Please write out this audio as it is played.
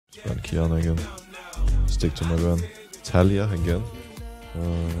And Kiana again. Stick to my van. Talia again.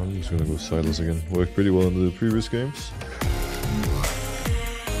 I'm just gonna go Sylas again. Worked pretty well in the previous games.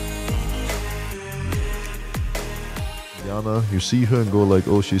 Yana, you see her and go like,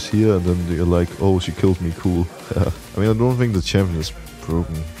 oh, she's here, and then you're like, oh, she killed me, cool. I mean, I don't think the champion is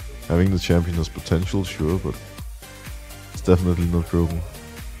broken. I think the champion has potential, sure, but it's definitely not broken.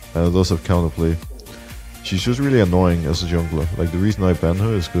 And it does have counterplay. She's just really annoying as a jungler. Like, the reason I ban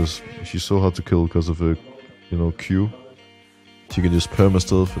her is because she's so hard to kill because of her, you know, Q. She can just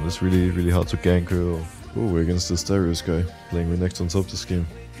perma-stealth, and it's really, really hard to gank her. Oh, we're against this Darius guy, playing Renekton on top this game.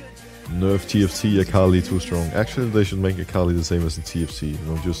 Nerf TFT Akali too strong. Actually, they should make Akali the same as in TFT. You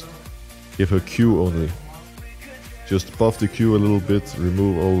know, just give her Q only. Just buff the Q a little bit,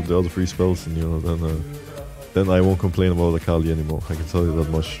 remove all the other free spells, and you know, then I won't complain about Akali anymore. I can tell you that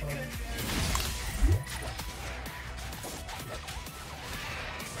much.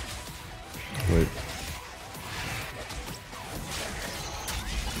 Wait.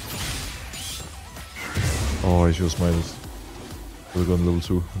 Oh, I just might have. Would have gone level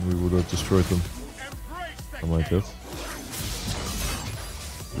 2 and we would have destroyed them. I might dead.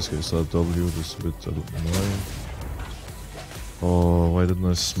 This guy's started W, this is a bit annoying. Oh, why didn't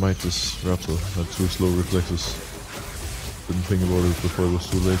I smite this raptor? I had too slow reflexes. Didn't think about it before it was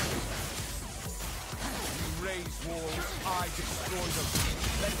too late.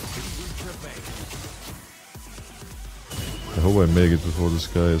 I hope I make it before this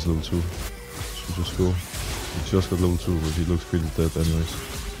guy is level 2. Should just go. He just got level 2, but he looks pretty dead anyways.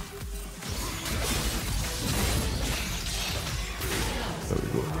 There we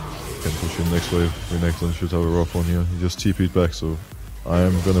go. Can push in next wave. Renekton should have a rough one here. He just TP'd back, so I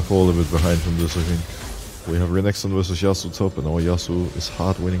am gonna fall a bit behind from this, I think. We have Renekton versus Yasuo top, and our Yasuo is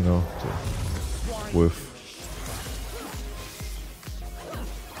hard winning now. So worth.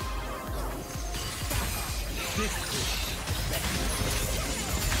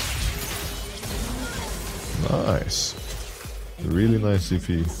 Nice. Really nice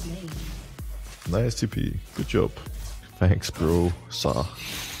TP. Nice TP. Good job. Thanks, bro. Sa.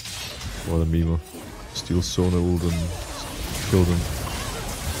 What a meme. Steal Sona ult and kill them.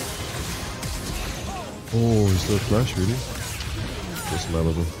 Oh, is that flash really? Just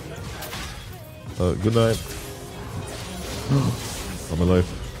malleable. Good night. I'm alive.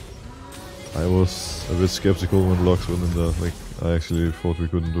 I was a bit skeptical when Lux went in there. Like, I actually thought we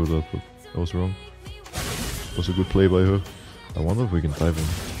couldn't do that, but I was wrong. It was a good play by her. I wonder if we can dive in.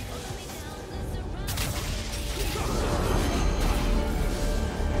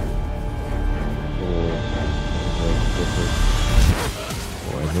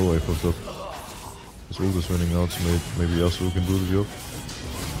 Oh, I know I fucked up. His ult is running out, so maybe Yasuo can do the job.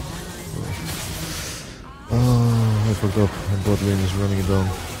 Oh, I fucked up. And bot lane is running it down.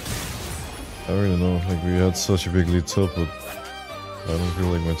 I don't really know. Like, we had such a big lead top, but I don't feel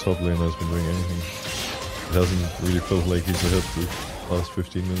like my top lane has been doing anything. It hasn't really felt like he's ahead the last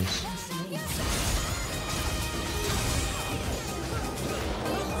 15 minutes.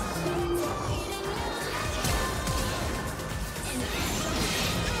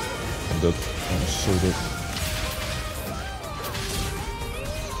 I'm dead. I'm so dead.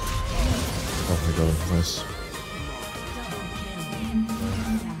 Oh my god, nice.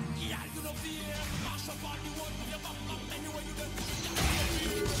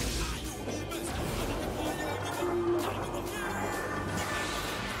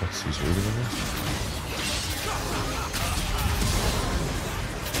 He's really in there.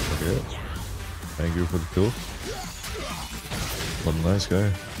 Okay. Thank you for the kill. What a nice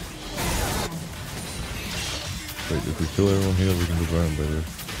guy. Wait, if we kill everyone here, we can go Baron by there.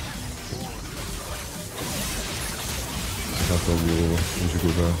 I can't tell you over. We should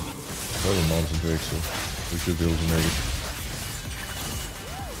go Baron. I have a mountain break, so we should be able to make it.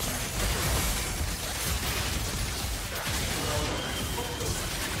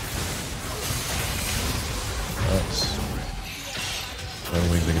 I don't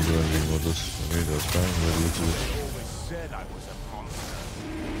think they can do anything about this. Okay, that's fine. We're ready to do it.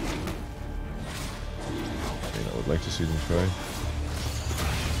 Okay, I would like to see them try.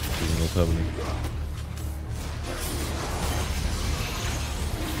 See what's happening.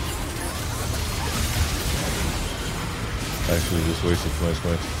 I actually just wasted my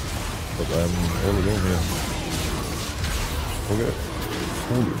smite. But I'm all alone here. Okay.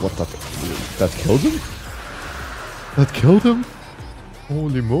 Holy, what that killed him? That killed him?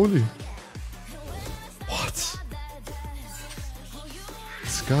 Holy moly. What?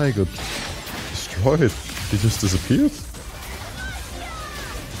 This guy got destroyed. He just disappeared?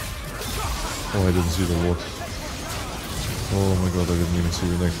 Oh, I didn't see the ward. Oh my god, I didn't even see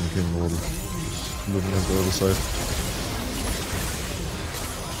the next one came over. Looking at the other side.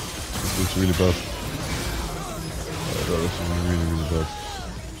 This looks really bad. That is really, really bad.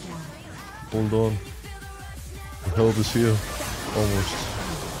 Hold on. The help is here. Almost.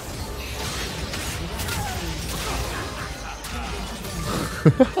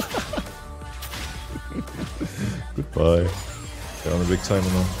 Goodbye. They're on a big timer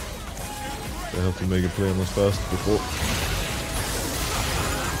now. They have to make a play on us fast before.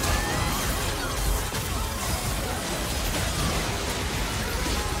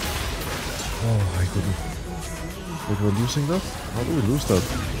 Oh, I couldn't. Wait, we're losing that? How do we lose that?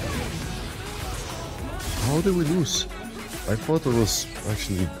 How did we lose? I thought it was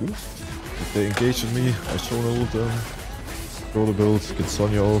actually good. If they engaged with me, I showed ult them. Go the build, get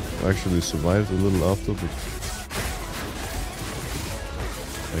Sonya off. Actually survived a little after, but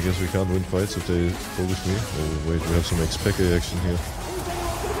I guess we can't win fights if they focus me. Oh wait, we have some X-Packer action here.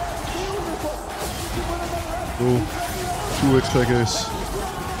 Oh, 2 X-Packers.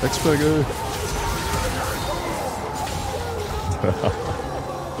 X-Packer!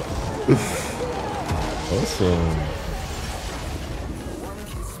 Awesome.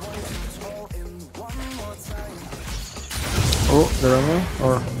 Oh, there are no?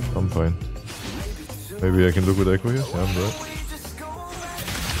 Or I'm fine. Maybe I can look with Echo here? Yeah, I'm right.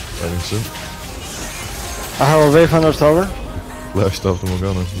 I think so. I have a wave under tower. Flashed after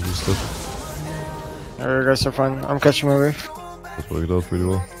Morgana and this stuff. You guys are fine. I'm catching my wave. That worked out pretty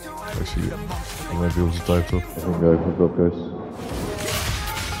well. Actually, I might be able to dive top. I think I picked up, guys.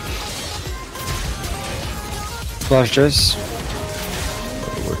 Flash Jace.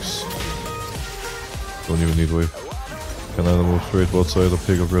 That works. Don't even need wave. Can I move straight bot side or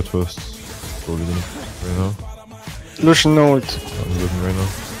pick up red first? Probably gonna right now. Lucian know it. I'm looking right now.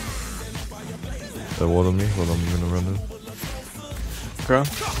 They water me, but I'm gonna run in. Okay.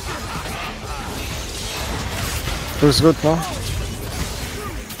 Looks good, no?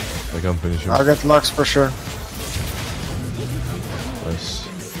 I can't finish him. I'll get Lux for sure. Nice.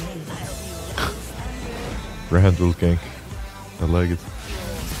 Grand ult gank. I like it.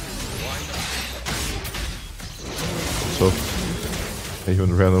 So, I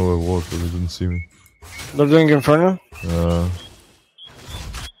even ran over a wall but they didn't see me. They're doing Inferno?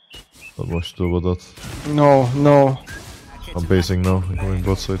 Not much to do about that. No, no. I'm basing now, I'm going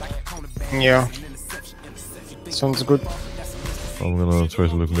bot side. Yeah. Sounds good. I'm gonna try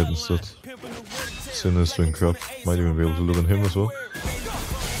to look mid instead. Sin is doing crap. Might even be able to look at him as well.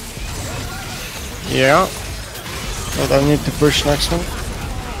 Yeah. But I need to push next one.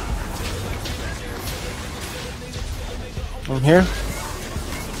 I'm here.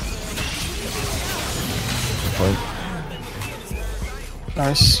 Fine.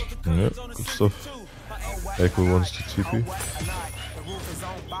 Nice. Yeah, good stuff. Echo wants to TP.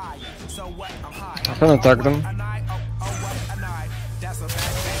 I can attack them.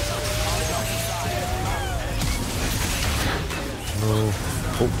 No.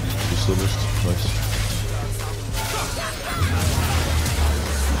 Oh, he still missed. Nice.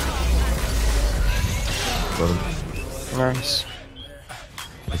 Got him. Nice.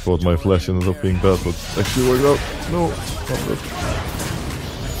 I thought my flash ended up being bad, but actually worked out. No, not good.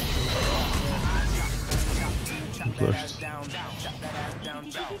 He flashed.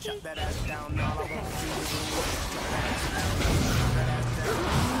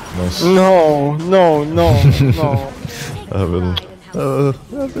 Nice. No, no, no, no. I've been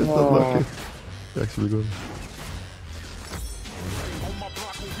unlucky. Actually good.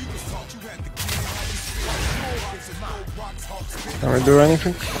 Can we do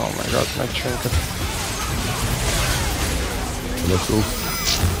anything? Oh my god, my trinket. Let's go.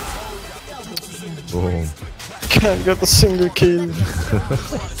 Boom. Can't get a single kill.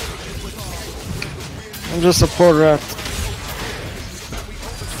 I'm just a poor rat.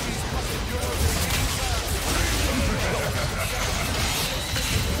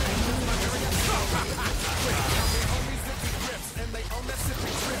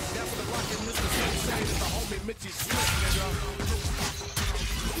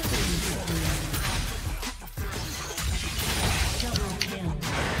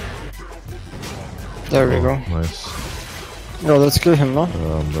 There we go. Nice. Yo, let's kill him, no?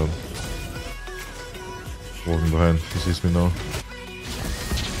 I'm done. Walking behind. He sees me now.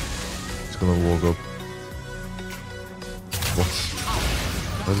 He's gonna walk up. What?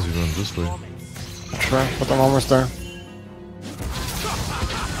 Why is he going this way? Try, but I'm almost there.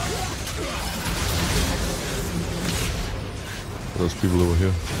 There's people over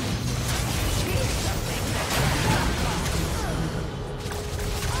here.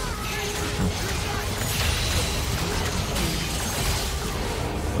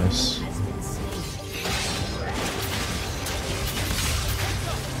 Nice.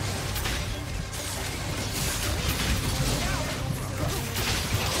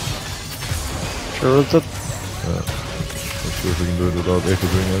 Sure with it. Not sure if we can do it without Echo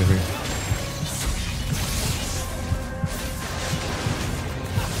doing anything.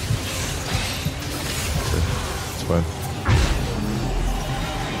 Okay, it's fine.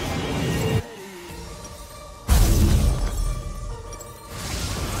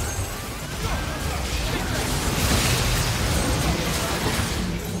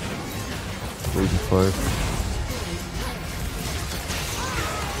 Five.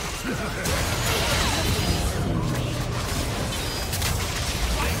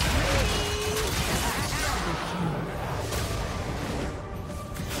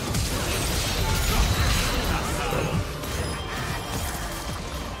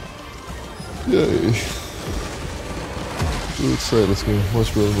 Yay. Good Sylas game, much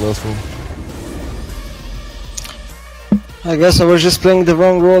better than the last one. I guess I was just playing the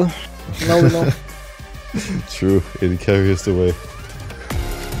wrong role. Now we know. True, 80 carry is the way.